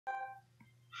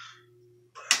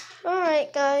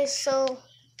Alright guys, so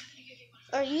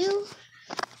are you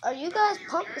guys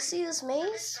pumped to see this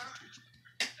maze?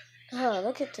 Oh,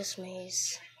 look at this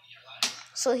maze.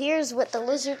 So here's what the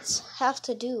lizards have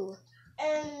to do.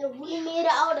 And we made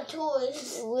it out of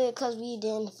toys. Because we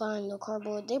didn't find no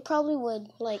cardboard. They probably would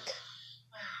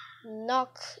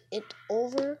knock it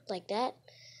over like that.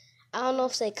 I don't know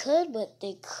if they could, but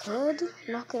they could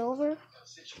knock it over.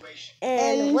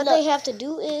 And what they have to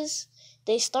do is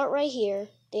they start right here.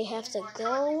 They have to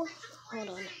go, hold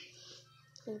on,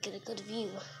 let me get a good view.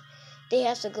 They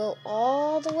have to go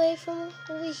all the way from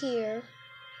over here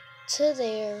to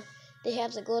there. They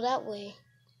have to go that way.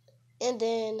 And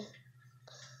then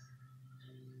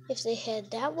if they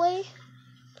head that way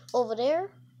over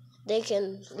there, they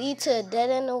can lead to a dead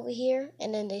end over here,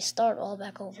 and then they start all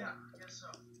back over.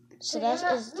 So that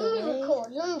is the way.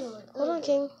 Hold on,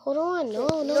 King. Hold on. No.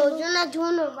 You're not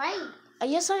doing it right.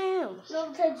 Yes, I am.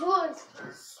 No, because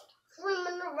yours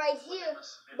swimming right here,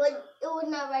 but it was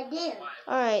not right there.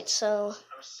 Alright, so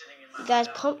you guys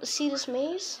pumped to see this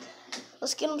maze?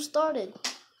 Let's get them started.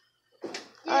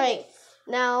 Alright,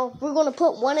 now we're going to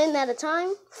put one in at a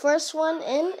time. First one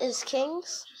in is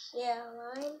King's. Yeah,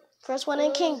 mine. First one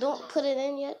in, King. Don't put it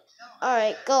in yet.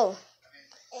 Alright, go.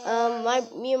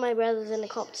 Me and my brother's in the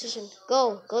competition.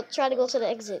 Go try to go to the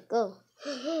exit. Go.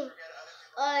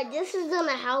 This is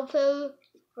gonna help him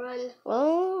run.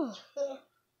 Oh,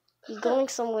 he's going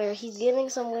somewhere. He's getting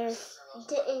somewhere.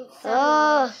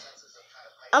 I'm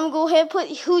gonna go ahead and put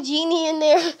Houdini in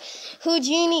there.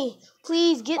 Houdini,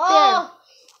 please get there.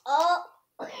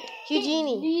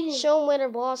 Houdini, show him where the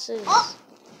boss is.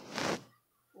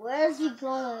 Where's he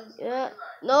going? Yeah.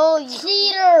 No, you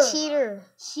cheater.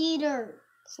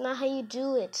 It's not how you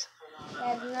do it.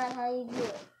 That's not how you do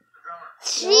it.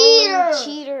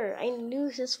 Cheater! I knew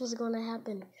this was gonna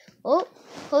happen.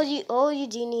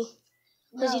 Eugenie.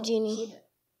 Where's Eugenie?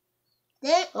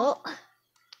 Oh,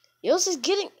 yours is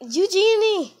getting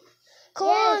Eugenie. Come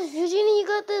on, Eugenie, you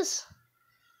got this.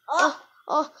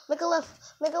 Make a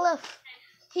left.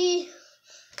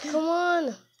 Come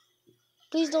on.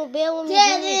 Please don't bail on me.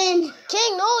 Dead end.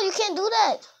 King, no, you can't do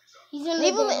that.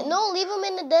 Leave him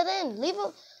in the dead end.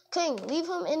 King, leave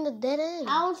him in the dead end.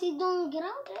 How is he going to get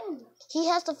out then? He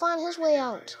has to find his way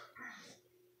out.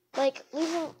 Leave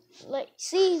him,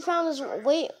 see, he found his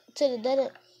way to the dead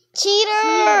end.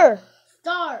 Cheater!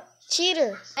 Start.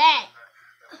 Cheater. Back.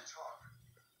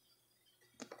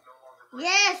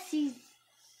 Yes, he's...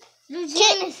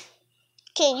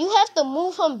 King, you have to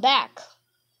move him back.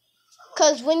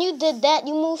 Because when you did that,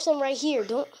 you moved him right here.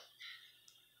 Don't...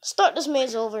 Start this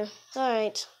maze over.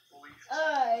 Alright.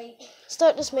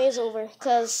 Start this maze over,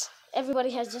 because everybody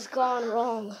has just gone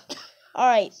wrong.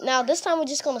 Alright, now this time we're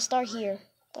just going to start here.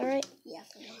 Alright? Yeah.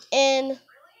 And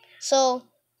so,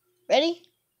 ready?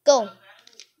 Go.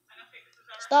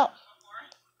 Stop.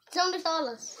 Somebody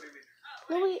saw us.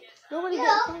 Nobody did.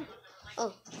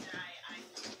 Oh.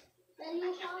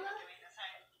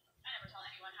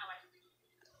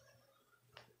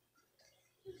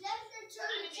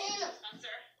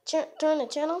 Turn the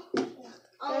channel?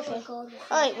 Okay.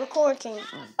 Alright, record, King.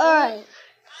 Alright.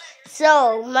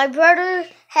 So, my brother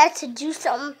had to do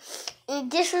something. And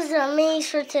this is a maze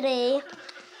for today.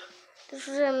 This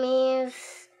is a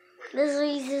maze. This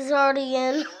maze is already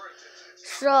in.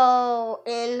 So,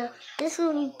 and this is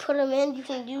where we put them in. You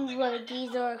can use one of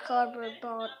these or a cardboard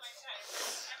box.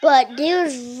 But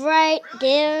there's right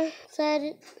there. Said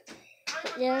it.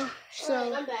 There.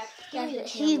 So, I'm back.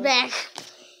 He's back.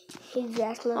 He's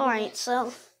back. Alright,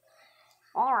 so.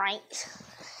 Alright,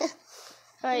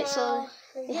 so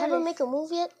they haven't make a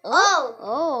move yet?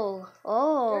 Oh,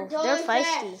 they're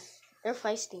feisty. They're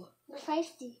feisty.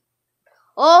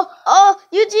 Oh,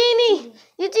 Eugenie!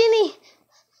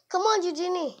 Come on,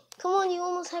 Eugenie. Come on, you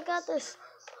almost got this.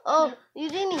 Oh,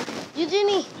 Eugenie!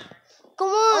 Come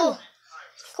on!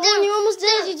 Come on, you almost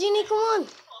did, Eugenie, come on!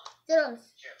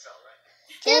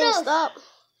 King, stop.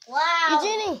 Wow.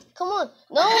 Eugenie, come on.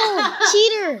 No,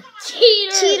 cheater.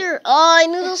 Oh, I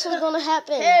knew this was going to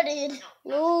happen.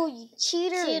 No, you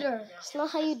cheater. That's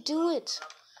not how you do it.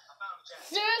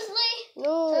 Seriously?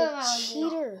 No,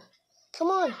 cheater. Come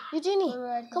on, Eugenie.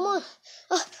 Come on.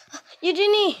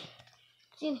 Eugenie,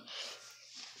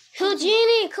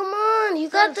 come on. You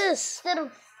got this.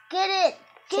 Get it.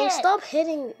 Stop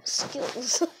hitting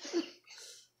skills.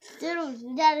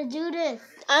 You gotta do this.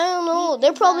 I don't know.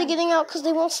 They're probably getting out because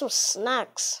they want some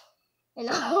snacks. I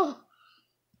know.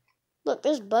 Look,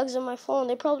 there's bugs in my phone.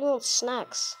 They probably want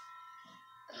snacks.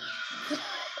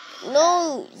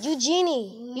 No,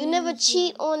 Eugenie, you never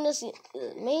cheat on this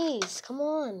maze. Come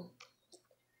on.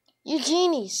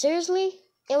 Eugenie, seriously?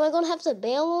 Am I gonna have to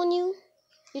bail on you?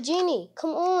 Eugenie,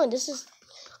 come on. This is...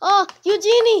 Oh,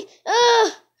 Eugenie!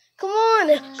 Come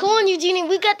on. Come on, Eugenie.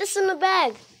 We got this in the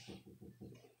bag.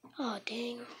 Oh,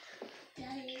 dang.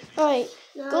 Alright,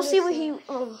 go see what he...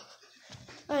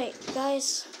 Alright,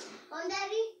 guys. On,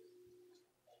 Daddy?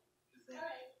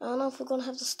 I don't know if we're gonna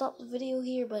have to stop the video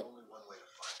here, but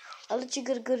I'll let you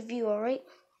get a good view, alright?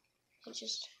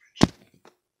 Just...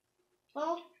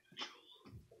 Oh.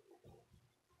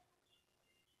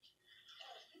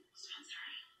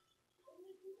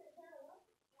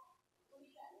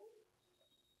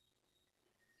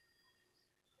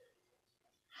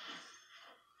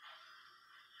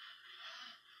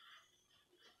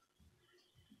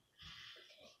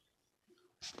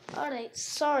 Alright,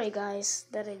 sorry guys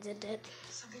that I did that.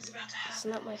 It's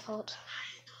not my fault.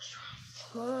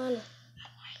 Come on.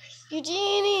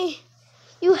 Eugenie!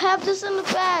 You have this in the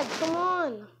bag. Come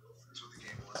on.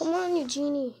 Come on,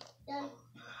 Eugenie.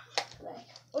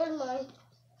 Where's mine?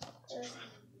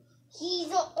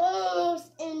 He's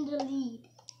almost in the lead.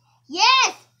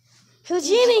 Yes!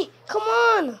 Eugenie, come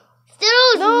on.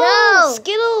 Skittles, no.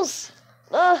 Skittles.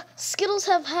 Skittles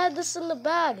have had this in the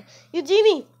bag.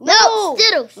 Eugenie, no.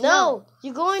 Skittles, no.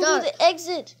 You're going through the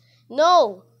exit.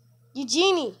 No.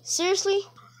 Eugenie, seriously?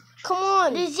 Come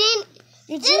on. Eugenie.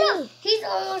 He's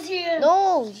almost here.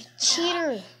 No, you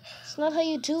cheater. It's not how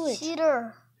you do it.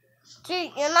 Cheater.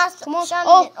 Dude, you're not come on.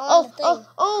 shining it on the thing.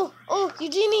 Oh,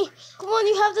 Eugenie. Come on,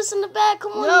 you have this in the bag.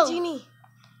 Come on, Eugenie.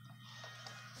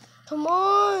 Come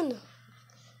on.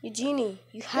 Eugenie,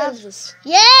 you have this.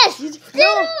 Yes!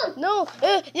 No.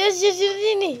 Yes,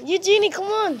 Eugenie. Eugenie, come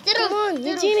on. Come on,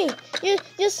 Eugenie.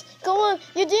 Yes, come on,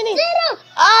 Eugenie.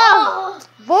 Ah!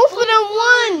 Both of them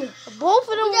won. Both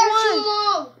of them won.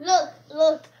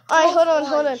 Look. Alright, hold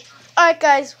on. Alright,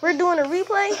 guys, we're doing a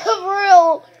replay. For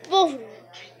real.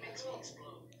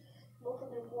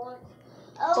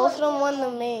 Both of them won the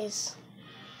maze.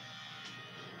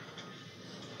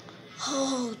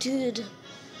 Oh, dude.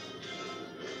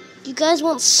 You guys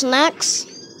want snacks?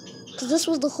 Because this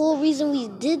was the whole reason we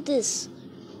did this.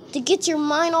 To get your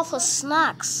mind off of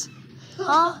snacks.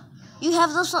 Huh? Do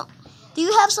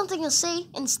you have something to say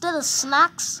instead of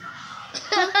snacks?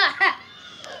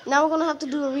 Now we're going to have to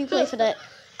do a replay for that.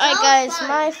 Alright guys,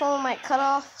 my phone might cut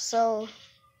off, so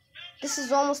this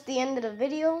is almost the end of the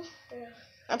video.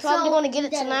 I'm probably going to get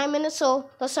it to 9 minutes, so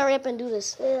let's hurry up and do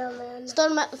this. Yeah, man.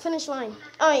 Start at the finish line.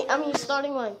 Alright,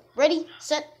 starting line. Ready,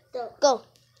 set, go.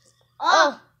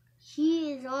 Oh,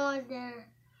 he is on there.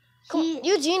 Come on.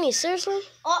 Eugenie, seriously?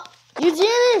 Oh,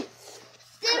 Eugenie!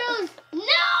 Skittles, no!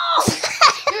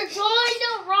 You're going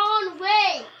the wrong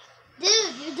way.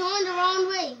 Dude, you're going the wrong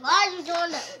way. Why are you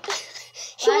doing that?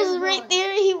 He was right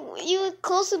there. You were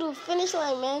closer to the finish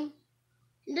line, man.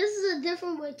 This is a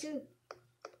different way, too.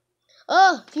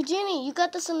 Oh, Eugenie, you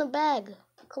got this in the bag.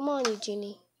 Come on,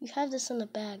 Eugenie. You have this in the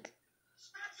bag.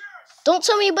 Don't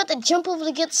tell me you're about to jump over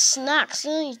to get snacks.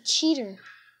 You cheater.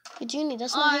 Eugenie,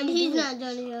 that's not how you do it. He's not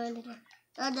doing anything.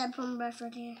 Not that pump brush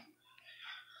right here.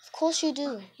 Of course you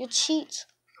do. You cheat.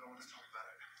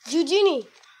 Eugenie,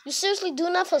 you seriously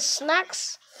doing that for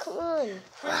snacks? Come on.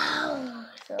 Wow.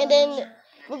 And then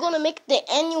we're going to make the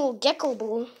annual Gecko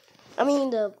Bowl.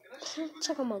 I'm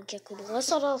talking about Gecko Bowl. Let's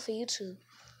start off for YouTube.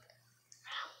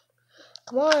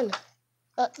 Come on.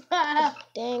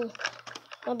 Dang.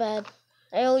 My bad.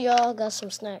 I owe y'all got some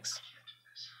snacks.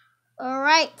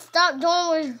 Alright, stop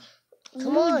doing with...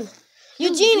 Come on.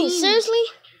 Eugenie, seriously?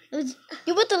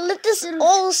 You about to let this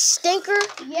old stinker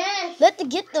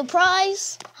get the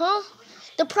prize? Huh?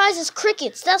 The prize is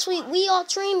crickets. That's what we all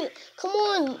trained it. Come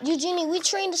on, Eugenie. We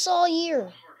trained this all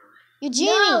year.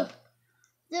 Eugenie.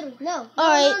 No.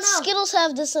 Alright, Skittles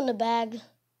have this in the bag.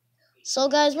 So,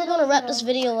 guys, we're going to wrap this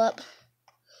video up.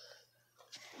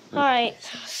 Alright,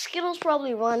 Skittles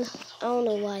probably won. I don't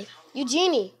know why.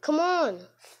 Eugenie, come on.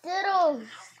 Skittles,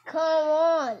 come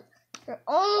on. You're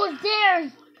almost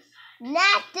there.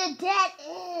 Not the dead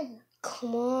end.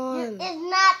 Come on. It's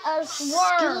not a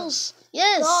swerve. Skittles.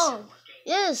 Yes. Go.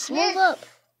 Yes, move up.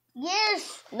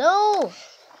 Yes. No.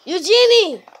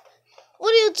 Eugenie,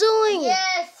 what are you doing?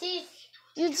 Yes,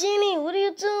 Eugenie, what are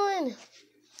you doing?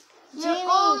 Eugenie, come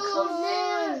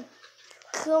on.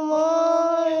 Come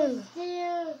on.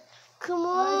 Come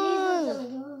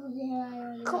on.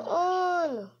 Come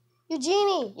on.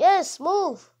 Eugenie, yes,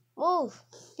 move.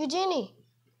 Eugenie.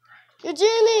 Yes.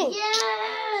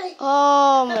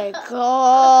 Oh my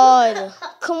God.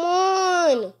 Come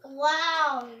on.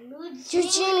 Wow.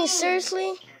 Eugenie,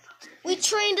 seriously? We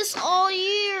trained this all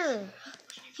year.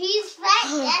 He's fat,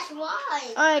 that's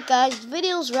why. Alright guys, the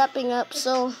video's wrapping up,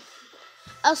 so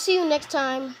I'll see you next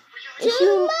time. if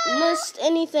you missed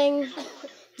anything,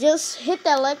 just hit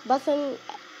that like button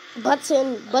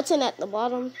at the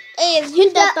bottom. Hey, if you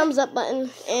hit that thumbs up button.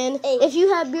 And if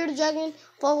you have Bearded Dragon,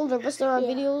 follow the rest of our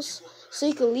videos so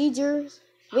you can lead your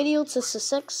video to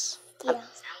success. Yeah.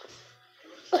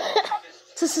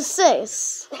 To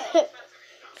success.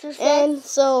 And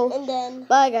then,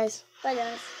 bye guys. Bye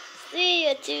guys. See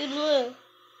you, toodaloo.